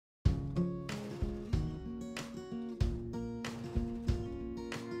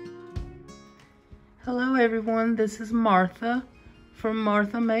Hello everyone, this is Martha from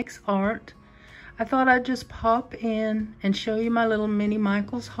Martha Makes Art. I thought I'd just pop in and show you my little mini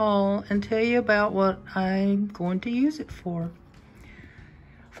Michaels haul and tell you about what I'm going to use it for.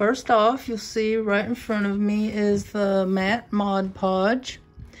 First off, you'll see right in front of me is the matte Mod Podge.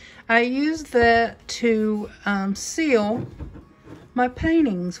 I use that to seal my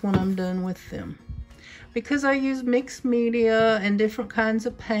paintings when I'm done with them. Because I use mixed media and different kinds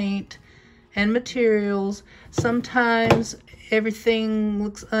of paint and materials, sometimes everything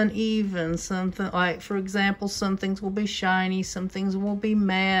looks uneven. Something like, for example, some things will be shiny, some things will be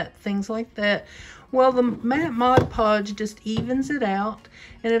matte, things like that. Well, the matte Mod Podge just evens it out,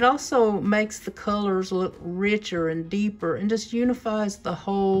 and it also makes the colors look richer and deeper and just unifies the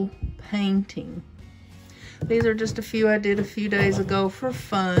whole painting. These are just a few I did a few days ago for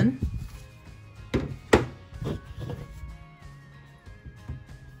fun.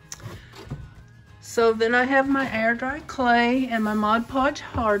 So then I have my air dry clay and my Mod Podge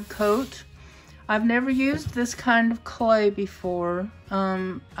hard coat. I've never used this kind of clay before.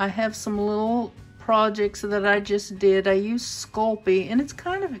 I have some little projects that I just did. I use Sculpey and it's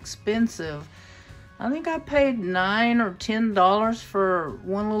kind of expensive. I think I paid $9 or $10 for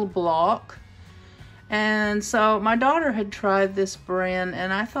one little block. And so my daughter had tried this brand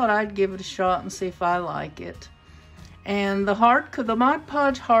and I thought I'd give it a shot and see if I like it. And the Mod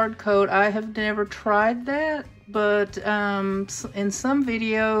Podge hard coat, I have never tried that, but in some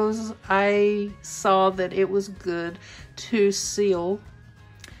videos I saw that it was good to seal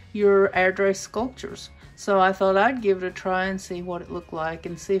your air dry sculptures. So I thought I'd give it a try and see what it looked like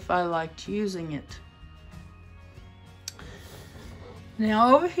and see if I liked using it.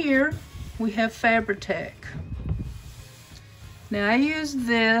 Now over here we have Fabri-Tac. Now I use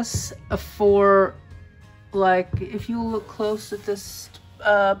this for, like, if you look close at this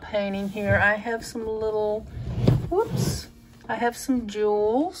painting here, I have some little, I have some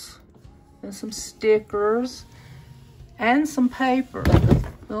jewels and some stickers and some paper.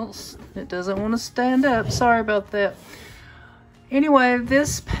 Oh, it doesn't want to stand up, sorry about that. Anyway,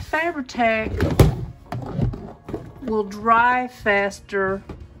 this Fabri-Tac will dry faster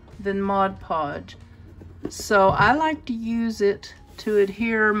than Mod Podge, so I like to use it to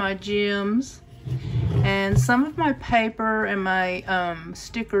adhere my gems. And some of my paper and my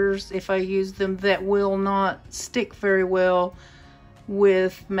stickers, if I use them, that will not stick very well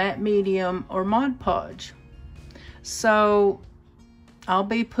with matte medium or Mod Podge. So I'll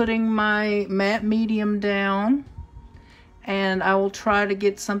be putting my matte medium down and I will try to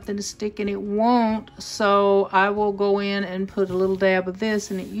get something to stick and it won't. So I will go in and put a little dab of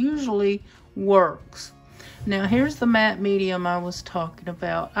this and it usually works. Now here's the matte medium I was talking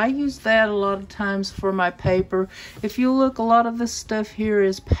about. I use that a lot of times for my paper. If you look, a lot of this stuff here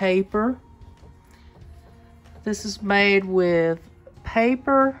is paper. This is made with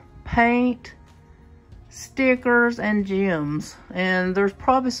paper, paint, stickers, and gems. And there's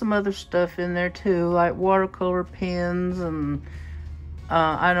probably some other stuff in there too, like watercolor pens and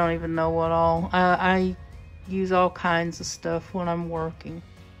I don't even know what all. I use all kinds of stuff when I'm working.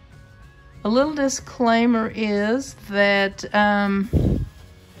 A little disclaimer is that I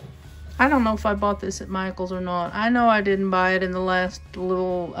don't know if I bought this at Michael's or not. I know I didn't buy it in the last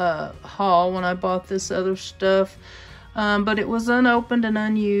little haul when I bought this other stuff, but it was unopened and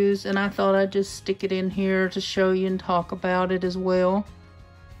unused, and I thought I'd just stick it in here to show you and talk about it as well.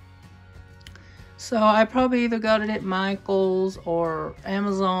 So I probably either got it at Michael's or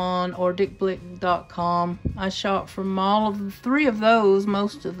Amazon or dickblick.com. I shop from all of the three of those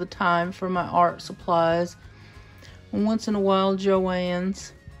most of the time for my art supplies. Once in a while,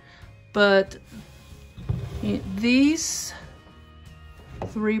 Joann's. But these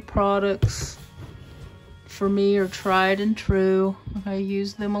three products for me are tried and true. I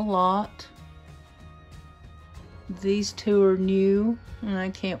use them a lot. These two are new and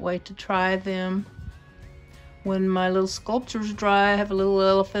I can't wait to try them. When my little sculptures dry, I have a little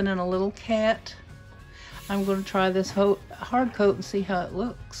elephant and a little cat. I'm going to try this hard coat and see how it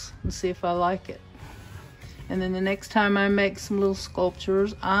looks and see if I like it. And then the next time I make some little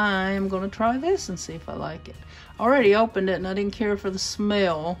sculptures, I am going to try this and see if I like it. I already opened it and I didn't care for the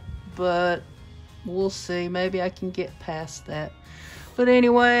smell, but we'll see. Maybe I can get past that. But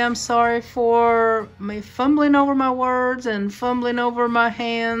anyway, I'm sorry for me fumbling over my words and fumbling over my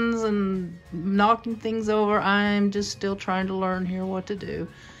hands and knocking things over. I'm just still trying to learn here what to do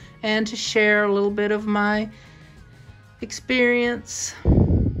and to share a little bit of my experience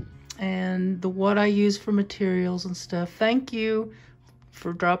and what I use for materials and stuff. Thank you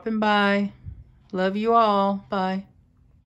for dropping by. Love you all. Bye.